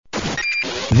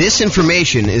This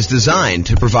information is designed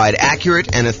to provide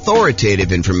accurate and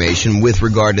authoritative information with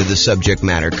regard to the subject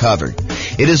matter covered.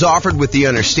 It is offered with the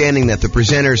understanding that the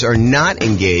presenters are not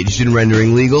engaged in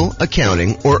rendering legal,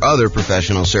 accounting, or other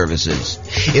professional services.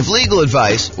 If legal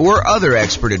advice or other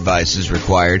expert advice is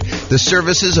required, the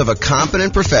services of a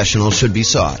competent professional should be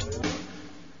sought.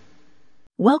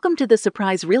 Welcome to the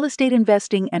Surprise Real Estate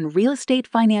Investing and Real Estate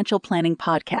Financial Planning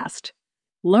Podcast.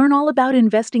 Learn all about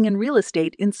investing in real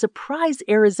estate in Surprise,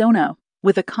 Arizona,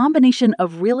 with a combination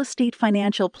of real estate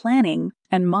financial planning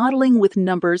and modeling with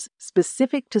numbers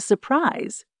specific to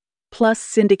Surprise, plus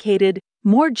syndicated,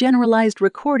 more generalized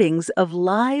recordings of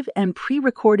live and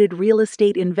pre-recorded real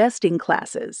estate investing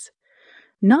classes.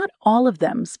 Not all of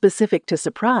them specific to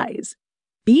Surprise.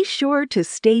 Be sure to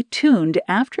stay tuned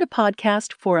after the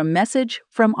podcast for a message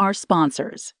from our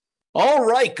sponsors. All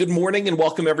right. Good morning and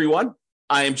welcome, everyone.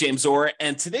 I am James Orr,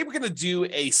 and today we're going to do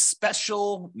a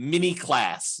special mini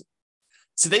class.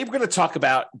 Today we're going to talk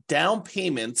about down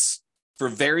payments for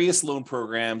various loan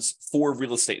programs for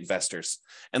real estate investors.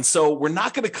 And so we're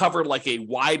not going to cover like a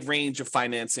wide range of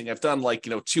financing. I've done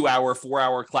 2-hour,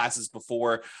 4-hour classes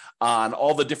before on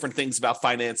all the different things about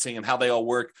financing and how they all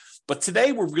work. But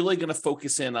today we're really going to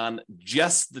focus in on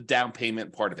just the down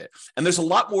payment part of it. And there's a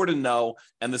lot more to know,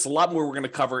 and there's a lot more we're going to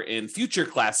cover in future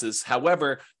classes.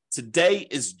 However, today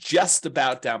is just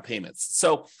about down payments.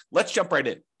 So let's jump right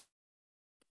in.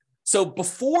 So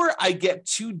before I get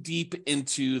too deep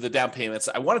into the down payments,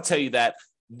 I want to tell you that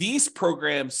these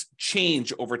programs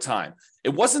change over time.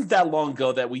 It wasn't that long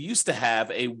ago that we used to have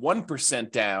a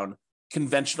 1% down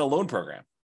conventional loan program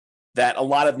that a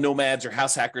lot of nomads or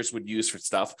house hackers would use for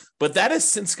stuff, but that has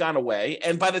since gone away.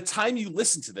 And by the time you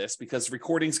listen to this, because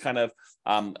recordings kind of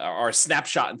are a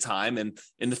snapshot in time, and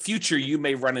in the future, you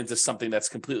may run into something that's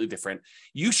completely different,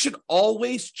 you should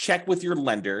always check with your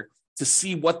lender to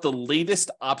see what the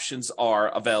latest options are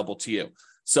available to you.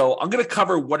 So I'm going to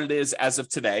cover what it is as of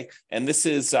today, and this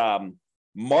is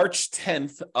March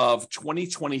 10th of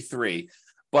 2023,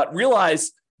 but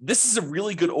realize this is a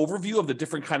really good overview of the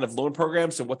different kind of loan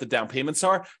programs and what the down payments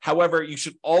are. However, you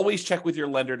should always check with your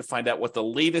lender to find out what the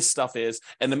latest stuff is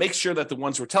and to make sure that the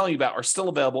ones we're telling you about are still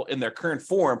available in their current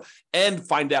form, and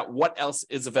find out what else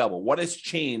is available, what has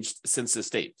changed since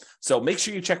this date. So make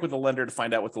sure you check with the lender to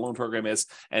find out what the loan program is,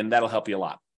 and that'll help you a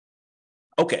lot.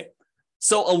 Okay.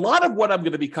 So a lot of what I'm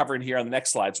going to be covering here on the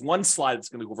next slides, one slide is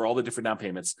going to go over all the different down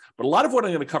payments, but a lot of what I'm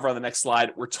going to cover on the next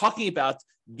slide, we're talking about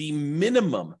the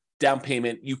minimum down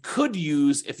payment you could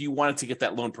use if you wanted to get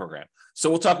that loan program.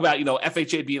 So we'll talk about,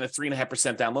 FHA being a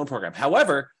 3.5% down loan program.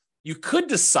 However, you could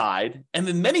decide, and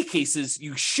in many cases,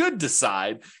 you should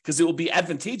decide, because it will be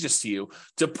advantageous to you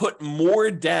to put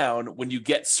more down when you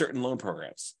get certain loan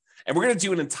programs. And we're going to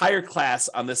do an entire class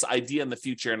on this idea in the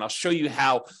future, and I'll show you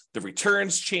how the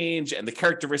returns change and the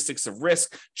characteristics of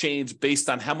risk change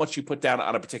based on how much you put down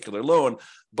on a particular loan.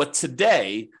 But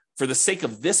today, for the sake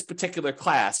of this particular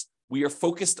class, we are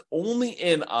focused only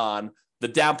in on the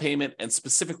down payment, and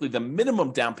specifically the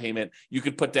minimum down payment you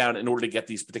could put down in order to get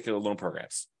these particular loan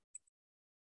programs.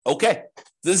 Okay,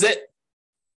 this is it.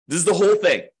 This is the whole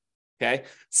thing, okay?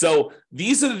 So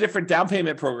these are the different down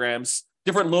payment programs,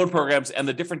 different loan programs, and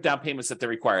the different down payments that they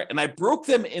require. And I broke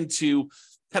them into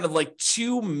kind of like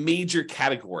two major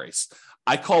categories.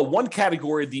 I call one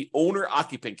category the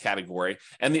owner-occupant category,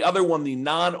 and the other one the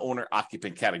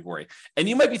non-owner-occupant category. And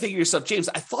you might be thinking to yourself, James,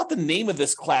 I thought the name of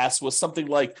this class was something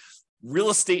like real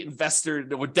estate investor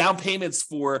with down payments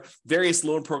for various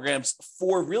loan programs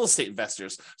for real estate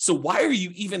investors. So why are you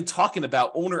even talking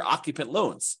about owner-occupant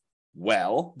loans?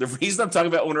 Well, the reason I'm talking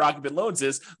about owner-occupant loans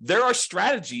is there are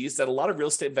strategies that a lot of real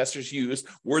estate investors use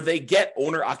where they get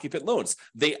owner-occupant loans.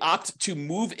 They opt to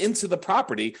move into the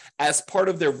property as part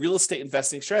of their real estate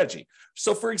investing strategy.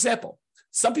 So, for example,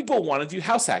 some people want to do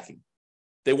house hacking.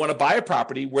 They want to buy a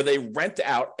property where they rent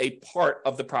out a part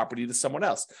of the property to someone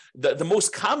else. The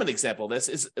most common example of this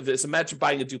is imagine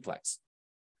buying a duplex.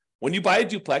 When you buy a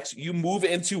duplex, you move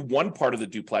into one part of the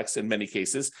duplex in many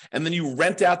cases, and then you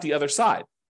rent out the other side.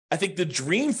 I think the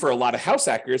dream for a lot of house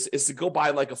hackers is to go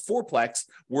buy like a fourplex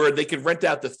where they could rent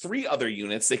out the 3 other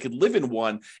units, they could live in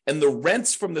one, and the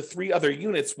rents from the 3 other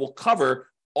units will cover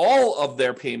all of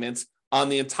their payments on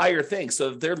the entire thing,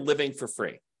 so that they're living for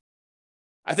free.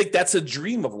 I think that's a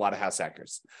dream of a lot of house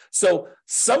hackers. So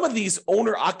some of these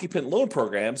owner-occupant loan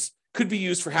programs could be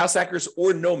used for house hackers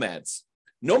or nomads.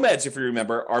 Nomads, if you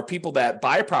remember, are people that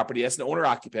buy a property as an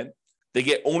owner-occupant. They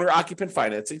get owner-occupant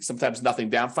financing, sometimes nothing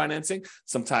down financing,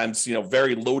 sometimes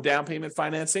very low down payment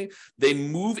financing. They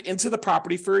move into the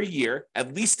property for a year,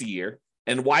 at least a year.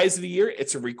 And why is it a year?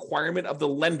 It's a requirement of the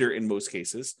lender in most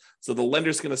cases. So the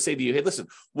lender's going to say to you, hey, listen,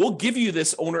 we'll give you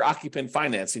this owner-occupant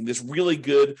financing, this really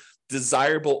good,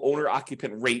 desirable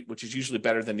owner-occupant rate, which is usually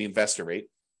better than the investor rate.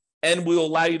 And we'll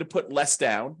allow you to put less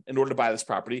down in order to buy this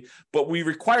property. But we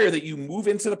require that you move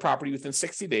into the property within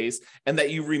 60 days and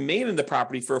that you remain in the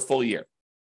property for a full year.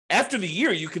 After the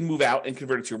year, you can move out and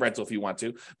convert it to a rental if you want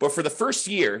to. But for the first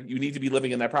year, you need to be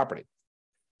living in that property.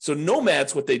 So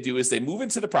nomads, what they do is they move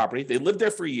into the property, they live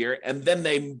there for a year, and then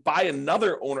they buy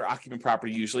another owner-occupant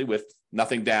property, usually with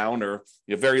nothing down or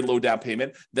very low down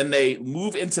payment. Then they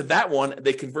move into that one,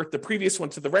 they convert the previous one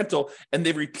to the rental, and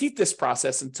they repeat this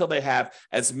process until they have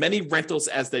as many rentals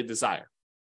as they desire.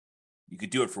 You could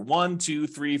do it for 1, 2,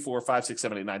 3, 4, 5, 6,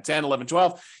 7, 8, 9, 10, 11,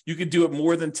 12. You could do it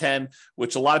more than 10,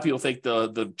 which a lot of people think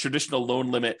the traditional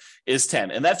loan limit is 10.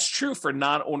 And that's true for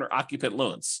non-owner occupant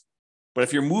loans. But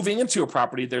if you're moving into a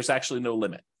property, there's actually no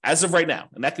limit as of right now.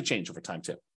 And that could change over time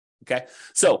too. Okay.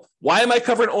 So why am I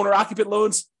covering owner occupant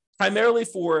loans? Primarily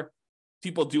for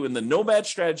people doing the nomad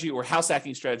strategy or house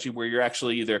hacking strategy, where you're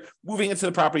actually either moving into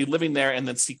the property, living there, and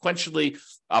then sequentially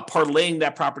parlaying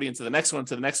that property into the next one,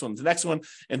 to the next one, to the next one,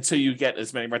 until you get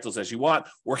as many rentals as you want.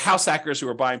 Or house hackers who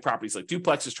are buying properties like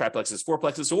duplexes, triplexes,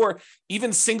 fourplexes, or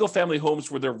even single family homes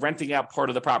where they're renting out part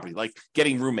of the property, like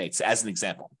getting roommates as an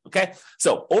example. Okay.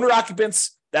 So owner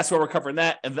occupants, that's where we're covering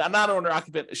that. And the non-owner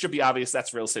occupant, it should be obvious.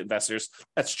 That's real estate investors.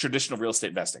 That's traditional real estate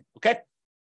investing. Okay.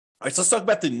 All right, so let's talk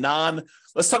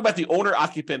about the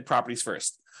owner-occupant properties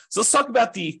first. So let's talk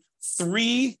about the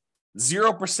 3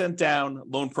 0% down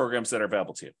loan programs that are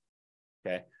available to you.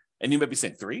 Okay. And you might be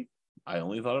saying 3? I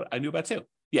only thought I knew about 2.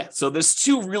 Yeah. So there's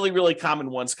 2 really, really common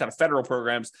ones, kind of federal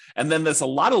programs. And then there's a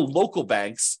lot of local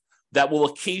banks that will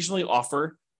occasionally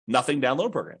offer nothing down loan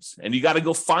programs. And you got to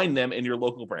go find them in your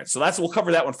local branch. So we'll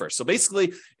cover that one first. So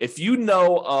basically, if you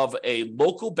know of a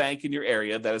local bank in your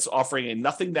area that is offering a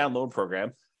nothing down loan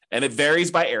program, and it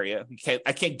varies by area.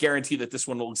 I can't guarantee that this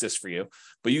one will exist for you,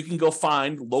 but you can go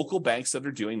find local banks that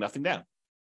are doing nothing down.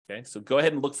 Okay, so go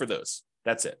ahead and look for those.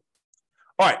 That's it.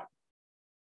 All right.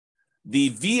 The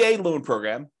VA loan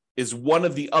program is one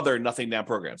of the other nothing down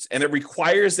programs, and it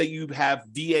requires that you have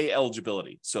VA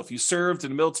eligibility. So if you served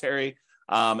in the military,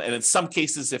 and in some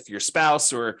cases, if your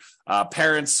spouse or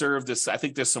parents served this, I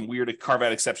think there's some weird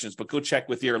carve-out exceptions, but go check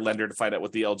with your lender to find out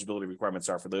what the eligibility requirements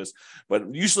are for those.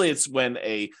 But usually it's when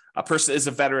a person is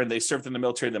a veteran, they served in the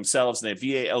military themselves, and they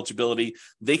have VA eligibility,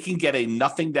 they can get a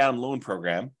nothing down loan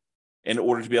program in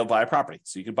order to be able to buy a property.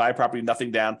 So you can buy a property,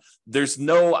 nothing down.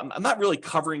 I'm not really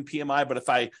covering PMI, but if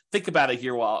I think about it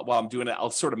here while I'm doing it, I'll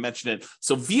sort of mention it.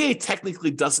 So VA technically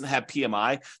doesn't have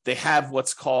PMI. They have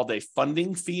what's called a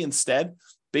funding fee instead.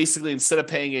 Basically, instead of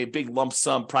paying a big lump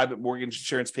sum private mortgage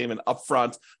insurance payment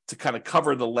upfront to kind of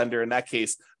cover the lender, in that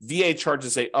case, VA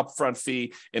charges a upfront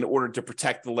fee in order to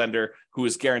protect the lender who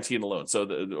is guaranteeing the loan. So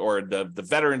the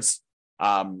Veterans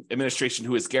Administration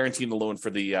who is guaranteeing the loan for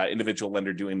the individual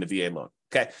lender doing the VA loan.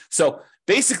 Okay. So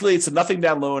basically it's a nothing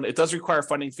down loan. It does require a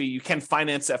funding fee. You can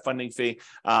finance that funding fee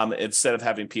instead of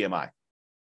having PMI.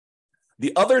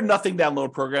 The other nothing down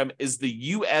loan program is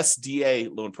the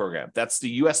USDA loan program. That's the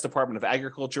U.S. Department of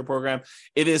Agriculture program.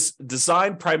 It is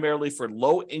designed primarily for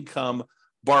low income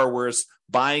borrowers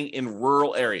buying in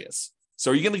rural areas. So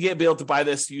are you going to be able to buy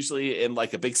this usually in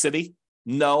like a big city?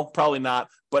 No, probably not.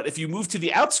 But if you move to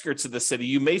the outskirts of the city,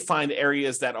 you may find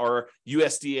areas that are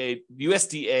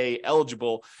USDA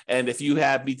eligible. And if you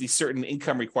meet these certain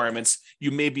income requirements, you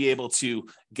may be able to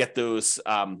get those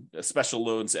special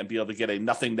loans and be able to get a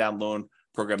nothing down loan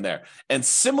program there. And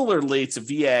similarly to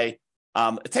VA,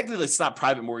 technically it's not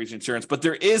private mortgage insurance, but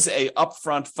there is a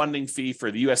upfront funding fee for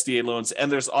the USDA loans.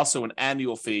 And there's also an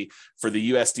annual fee for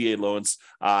the USDA loans.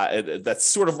 That's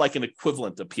sort of like an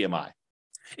equivalent of PMI.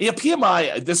 Yeah,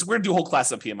 PMI, we're going to do a whole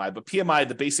class on PMI, but PMI,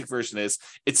 the basic version is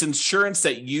it's insurance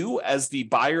that you as the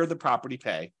buyer of the property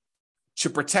pay to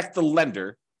protect the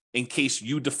lender in case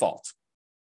you default.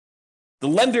 The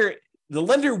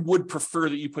lender would prefer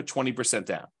that you put 20%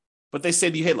 down, but they say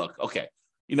to you, hey, look, okay,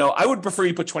 I would prefer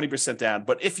you put 20% down,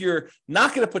 but if you're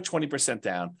not going to put 20%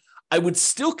 down, I would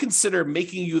still consider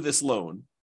making you this loan,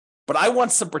 but I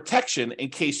want some protection in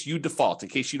case you default, in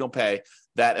case you don't pay,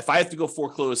 that if I have to go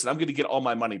foreclose, I'm going to get all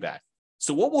my money back.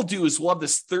 So what we'll do is we'll have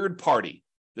this third party,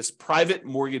 this private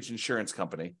mortgage insurance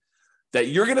company that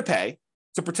you're going to pay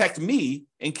to protect me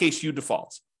in case you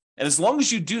default. And as long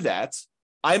as you do that,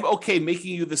 I'm okay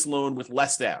making you this loan with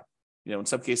less down. In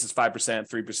some cases, 5%,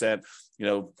 3%,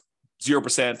 0%,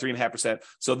 3.5%.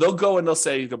 So they'll go and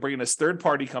they'll bring in this third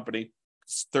party company,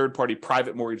 third party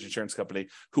private mortgage insurance company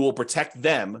who will protect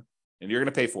them, and you're going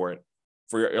to pay for it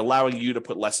for allowing you to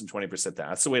put less than 20% down.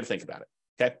 That's the way to think about it.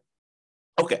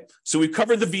 Okay, so we've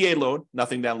covered the VA loan,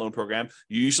 nothing down loan program.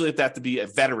 You usually have to be a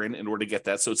veteran in order to get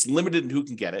that, so it's limited in who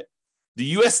can get it.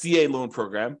 The USDA loan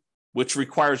program, which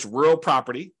requires rural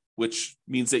property, which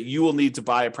means that you will need to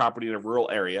buy a property in a rural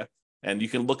area. And you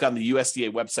can look on the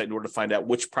USDA website in order to find out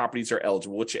which properties are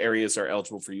eligible, which areas are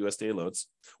eligible for USDA loans,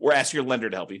 or ask your lender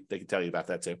to help you. They can tell you about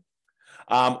that too.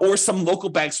 Or some local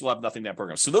banks will have nothing down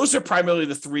programs. So those are primarily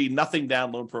the three nothing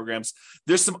down loan programs.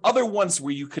 There's some other ones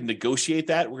where you can negotiate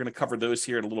that. We're going to cover those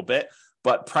here in a little bit,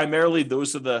 but primarily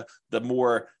those are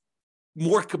the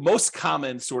most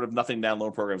common sort of nothing down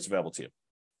loan programs available to you.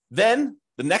 Then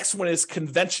the next one is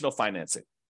conventional financing.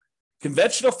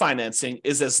 Conventional financing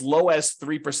is as low as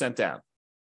 3% down.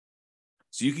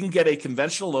 So you can get a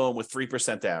conventional loan with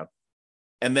 3% down.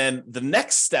 And then the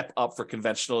next step up for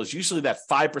conventional is usually that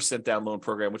 5% down loan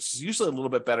program, which is usually a little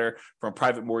bit better from a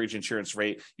private mortgage insurance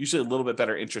rate, usually a little bit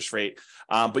better interest rate.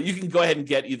 But you can go ahead and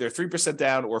get either 3%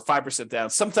 down or 5%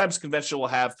 down. Sometimes conventional will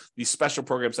have these special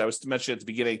programs. I was mentioning at the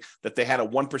beginning that they had a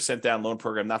 1% down loan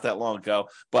program not that long ago,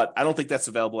 but I don't think that's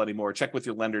available anymore. Check with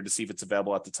your lender to see if it's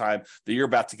available at the time that you're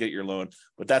about to get your loan,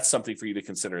 but that's something for you to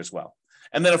consider as well.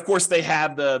 And then, of course, they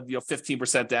have the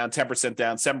 15% down, 10%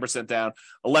 down, 7% down,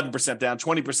 11% down,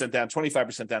 20% down,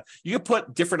 25% down. You can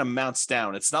put different amounts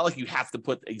down. It's not like you have to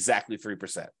put exactly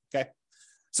 3%. Okay.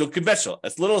 So conventional,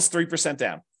 as little as 3%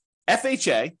 down.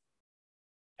 FHA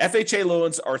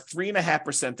loans are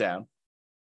 3.5% down.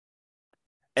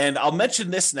 And I'll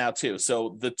mention this now too.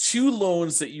 So the two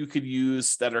loans that you could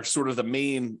use that are sort of the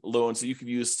main loans that you could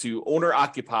use to owner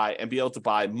occupy and be able to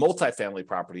buy multifamily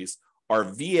properties are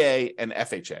VA and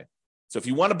FHA. So if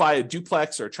you want to buy a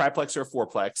duplex or a triplex or a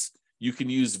fourplex, you can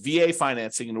use VA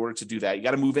financing in order to do that. You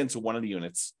got to move into one of the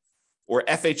units, or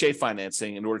FHA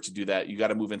financing in order to do that. You got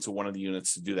to move into one of the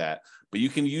units to do that. But you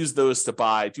can use those to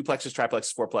buy duplexes,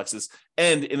 triplexes, fourplexes,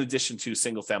 and in addition to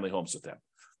single family homes with them.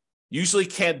 Usually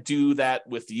can't do that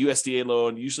with the USDA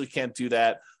loan. Usually can't do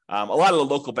that. A lot of the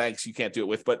local banks you can't do it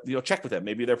with, but check with them.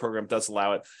 Maybe their program does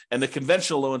allow it. And the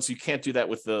conventional loans, you can't do that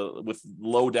with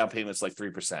low down payments like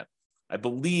 3%. I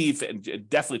believe, and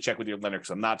definitely check with your lender because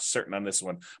I'm not certain on this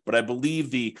one, but I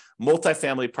believe the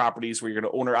multifamily properties where you're going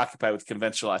to own or occupy with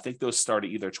conventional, I think those start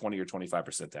at either 20 or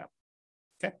 25% down.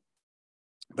 Okay.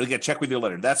 But again, check with your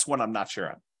lender. That's one I'm not sure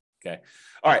on. Okay.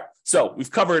 All right. So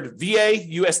we've covered VA,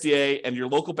 USDA, and your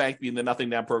local bank being the nothing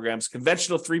down programs.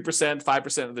 Conventional 3%,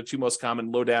 5% are the two most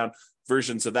common low down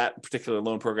versions of that particular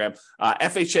loan program.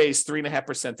 FHA is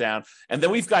 3.5% down. And then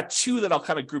we've got two that I'll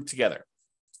kind of group together: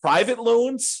 private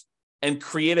loans and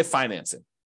creative financing.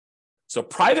 So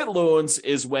private loans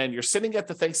is when you're sitting at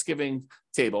the Thanksgiving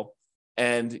table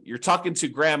and you're talking to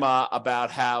grandma about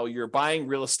how you're buying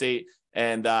real estate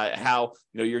and how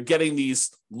you're getting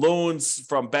these loans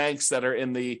from banks that are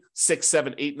in the 6,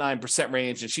 7, 8, 9%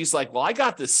 range. And she's like, well, I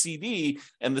got this CD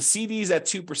and the CD's at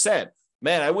 2%.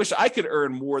 Man, I wish I could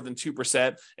earn more than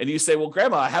 2%. And you say, well,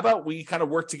 grandma, how about we kind of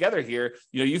work together here?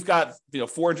 You've got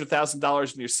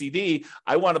 $400,000 in your CD.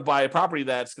 I want to buy a property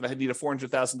that's going to need a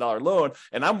 $400,000 loan,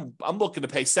 and I'm looking to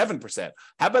pay 7%.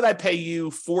 How about I pay you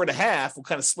 4.5%? We'll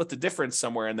kind of split the difference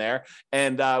somewhere in there,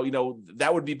 and that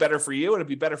would be better for you, and it'd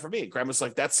be better for me. Grandma's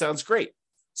like, that sounds great.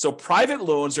 So private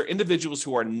loans are individuals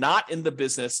who are not in the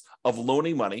business of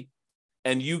loaning money,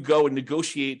 and you go and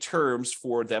negotiate terms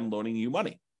for them loaning you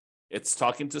money. It's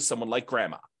talking to someone like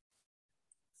grandma.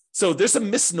 So there's a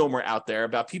misnomer out there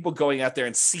about people going out there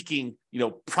and seeking,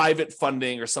 private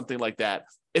funding or something like that.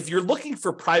 If you're looking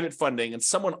for private funding and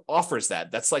someone offers that,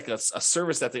 that's like a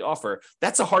service that they offer,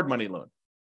 that's a hard money loan,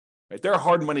 right? They're a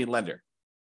hard money lender.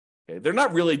 Okay? They're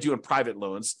not really doing private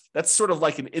loans. That's sort of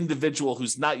like an individual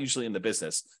who's not usually in the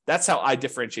business. That's how I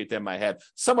differentiate them in my head.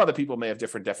 Some other people may have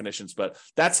different definitions, but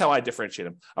that's how I differentiate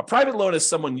them. A private loan is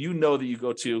someone that you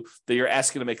go to that you're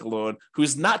asking to make a loan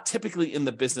who's not typically in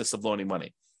the business of loaning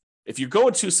money. If you're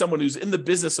going to someone who's in the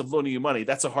business of loaning you money,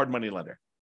 that's a hard money lender,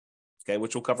 okay,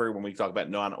 which we'll cover when we talk about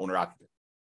non-owner occupant.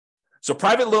 So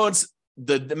private loans,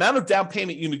 the amount of down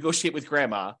payment you negotiate with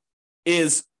grandma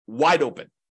is wide open.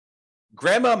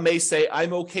 Grandma may say,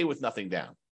 I'm okay with nothing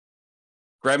down.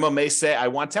 Grandma may say, I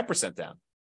want 10% down.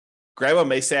 Grandma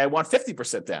may say, I want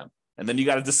 50% down. And then you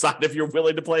got to decide if you're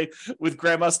willing to play with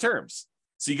grandma's terms.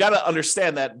 So you got to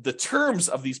understand that the terms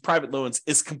of these private loans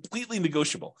is completely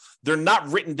negotiable. They're not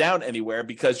written down anywhere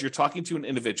because you're talking to an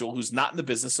individual who's not in the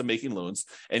business of making loans,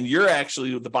 and you're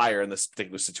actually the buyer in this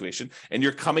particular situation, and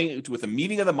you're coming with a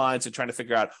meeting of the minds and trying to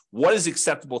figure out what is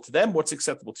acceptable to them, what's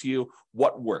acceptable to you,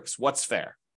 what works, what's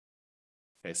fair.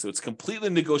 Okay, so it's completely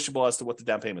negotiable as to what the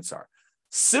down payments are.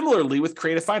 Similarly with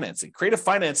creative financing. Creative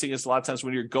financing is a lot of times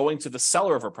when you're going to the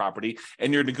seller of a property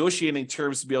and you're negotiating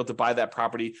terms to be able to buy that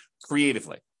property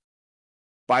creatively.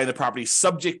 Buying the property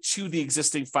subject to the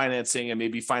existing financing and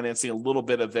maybe financing a little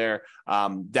bit of their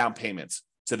down payments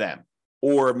to them.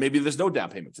 Or maybe there's no down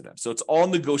payment to them. So it's all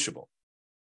negotiable.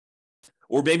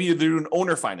 Or maybe you're doing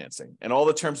owner financing and all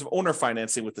the terms of owner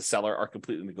financing with the seller are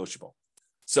completely negotiable.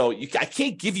 So I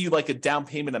can't give you like a down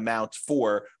payment amount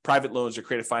for private loans or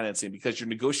creative financing because you're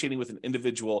negotiating with an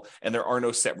individual and there are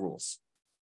no set rules.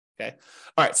 Okay.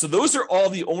 All right. So those are all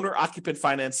the owner occupant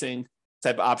financing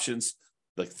type of options.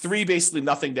 Like 3, basically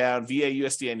nothing down, VA,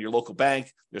 USDA, and your local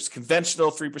bank. There's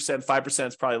conventional 3%, 5%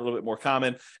 is probably a little bit more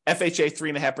common. FHA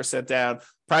 3.5% down,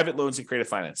 private loans and creative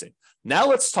financing. Now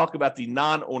let's talk about the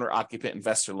non-owner occupant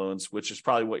investor loans, which is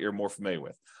probably what you're more familiar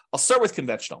with. I'll start with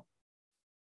conventional.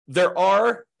 There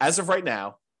are, as of right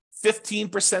now,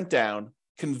 15% down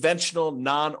conventional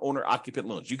non-owner occupant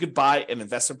loans. You could buy an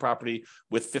investment property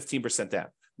with 15% down.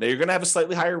 Now you're going to have a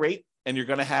slightly higher rate. And you're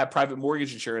going to have private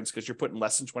mortgage insurance because you're putting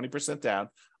less than 20% down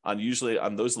on usually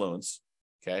on those loans.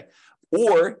 Okay.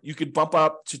 Or you could bump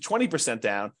up to 20%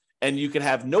 down and you can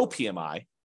have no PMI.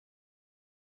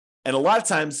 And a lot of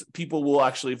times people will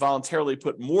actually voluntarily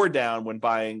put more down when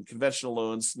buying conventional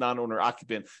loans, non-owner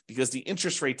occupant, because the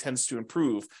interest rate tends to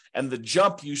improve. And the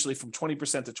jump usually from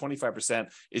 20% to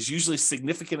 25% is usually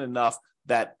significant enough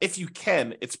that if you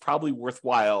can, it's probably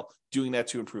worthwhile doing that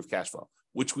to improve cash flow,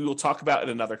 which we will talk about in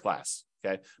another class,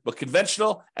 okay? But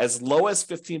conventional, as low as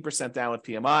 15% down with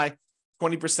PMI,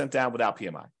 20% down without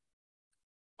PMI.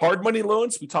 Hard money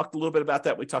loans, we talked a little bit about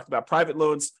that. We talked about private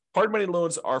loans. Hard money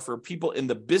loans are for people in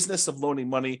the business of loaning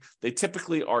money. They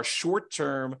typically are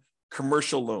short-term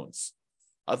commercial loans.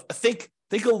 Think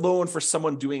a loan for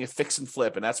someone doing a fix and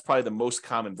flip, and that's probably the most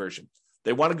common version.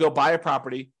 They want to go buy a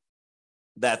property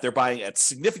that they're buying at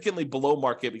significantly below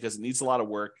market because it needs a lot of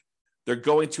work. They're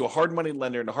going to a hard money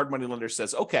lender, and the hard money lender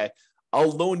says, okay, I'll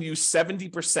loan you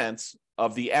 70%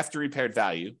 of the after repaired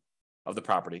value of the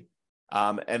property.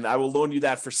 And I will loan you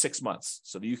that for 6 months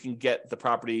so that you can get the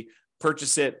property,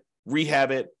 purchase it,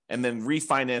 rehab it, and then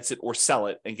refinance it or sell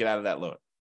it and get out of that loan.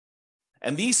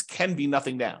 And these can be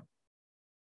nothing down.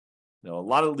 You know, a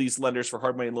lot of these lenders for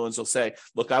hard money loans will say,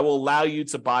 look, I will allow you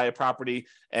to buy a property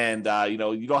and, you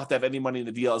don't have to have any money in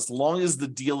the deal as long as the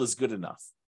deal is good enough.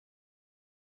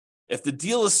 If the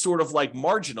deal is sort of like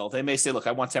marginal, they may say, look,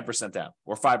 I want 10% down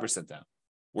or 5% down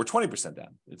or 20%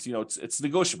 down. It's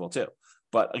negotiable too.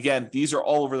 But again, these are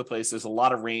all over the place. There's a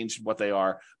lot of range in what they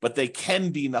are, but they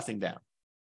can be nothing down.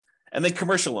 And then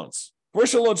commercial loans.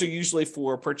 Commercial loans are usually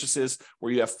for purchases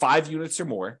where you have 5 units or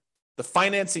more. The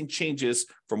financing changes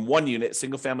from 1 unit,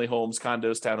 single family homes,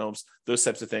 condos, townhomes, those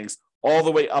types of things, all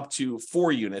the way up to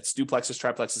 4 units, duplexes,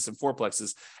 triplexes, and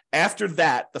fourplexes. After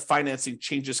that, the financing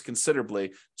changes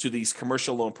considerably to these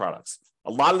commercial loan products.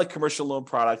 A lot of the commercial loan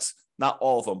products, not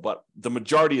all of them, but the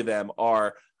majority of them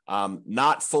are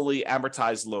not fully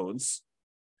amortized loans,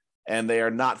 and they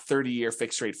are not 30-year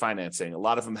fixed rate financing. A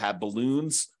lot of them have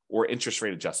balloons or interest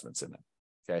rate adjustments in them.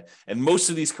 Okay. And most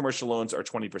of these commercial loans are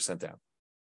 20% down.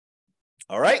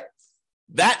 All right.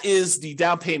 That is the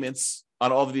down payments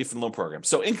on all the different loan programs.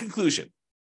 So in conclusion,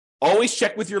 always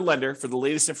check with your lender for the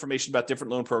latest information about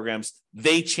different loan programs.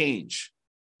 They change.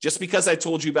 Just because I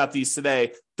told you about these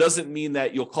today doesn't mean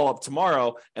that you'll call up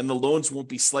tomorrow and the loans won't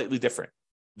be slightly different.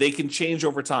 They can change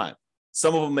over time.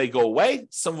 Some of them may go away.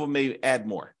 Some of them may add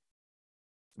more.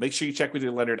 Make sure you check with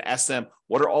your lender and ask them,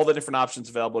 what are all the different options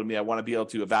available to me? I want to be able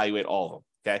to evaluate all of them.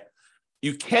 Okay.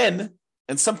 You can,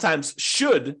 and sometimes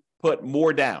should, put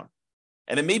more down.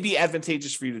 And it may be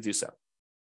advantageous for you to do so.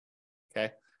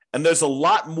 Okay. And there's a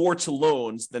lot more to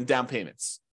loans than down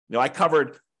payments. I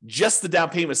covered just the down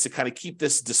payments to kind of keep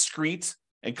this discreet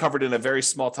and covered in a very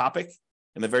small topic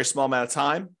in a very small amount of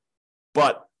time.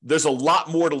 But there's a lot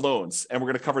more to loans, and we're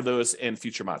going to cover those in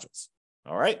future modules.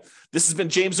 All right. This has been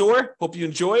James Orr. Hope you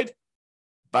enjoyed.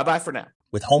 Bye-bye for now.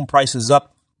 With home prices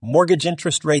up, mortgage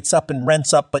interest rates up, and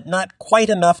rents up, but not quite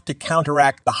enough to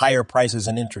counteract the higher prices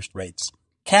and interest rates,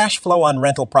 cash flow on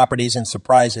rental properties in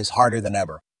Surprise is harder than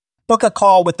ever. Book a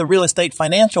call with the Real Estate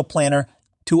Financial Planner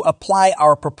to apply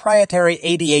our proprietary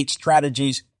 88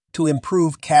 strategies to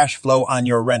improve cash flow on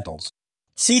your rentals.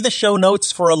 See the show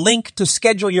notes for a link to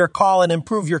schedule your call and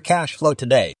improve your cash flow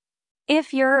today.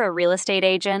 If you're a real estate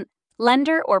agent,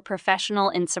 lender, or professional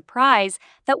in Surprise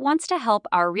that wants to help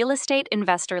our real estate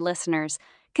investor listeners,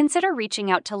 consider reaching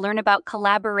out to learn about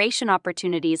collaboration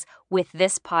opportunities with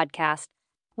this podcast.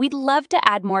 We'd love to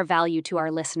add more value to our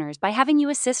listeners by having you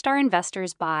assist our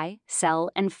investors buy,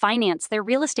 sell, and finance their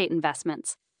real estate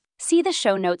investments. See the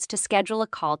show notes to schedule a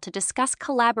call to discuss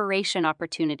collaboration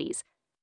opportunities.